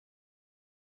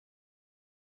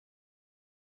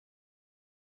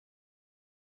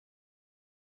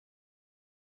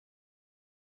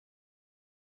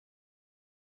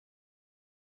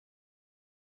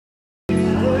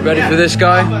Ready for this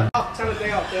guy?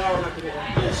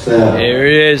 Here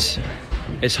he is.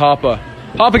 It's Harper.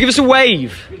 Harper, give us a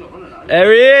wave.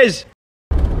 There he is.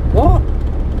 What?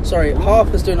 Sorry,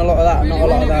 Harper's doing a lot of that, not a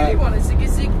lot of that.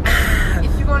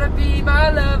 If you wanna be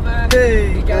my lover,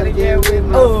 Hey, you gotta get with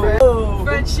my friend.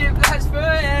 Friendship lasts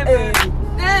forever.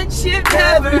 Friendship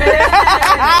never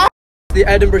ends. The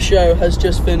Edinburgh show has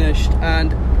just finished,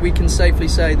 and we can safely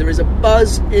say there is a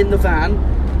buzz in the van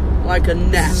like a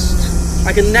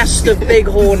nest of big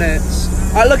hornets.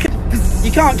 I look at,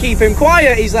 you can't keep him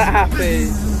quiet, he's that happy.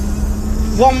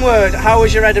 One word, how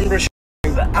was your Edinburgh show?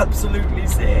 Absolutely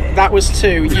sick. That was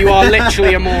 2, you are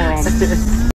literally a moron.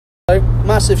 So,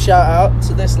 massive shout out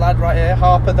to this lad right here,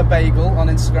 Harper the Bagel on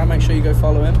Instagram, make sure you go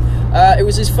follow him. It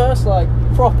was his first like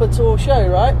proper tour show,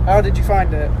 right? How did you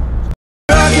find it?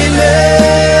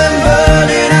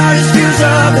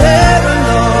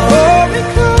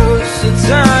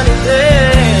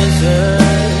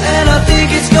 And I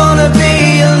think it's gonna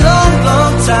be a long,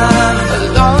 long time.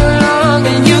 Long,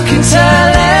 and you can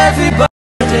tell everybody.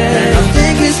 And I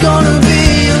think it's gonna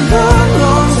be a long,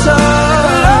 long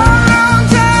time.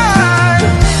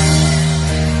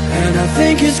 And I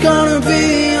think it's gonna be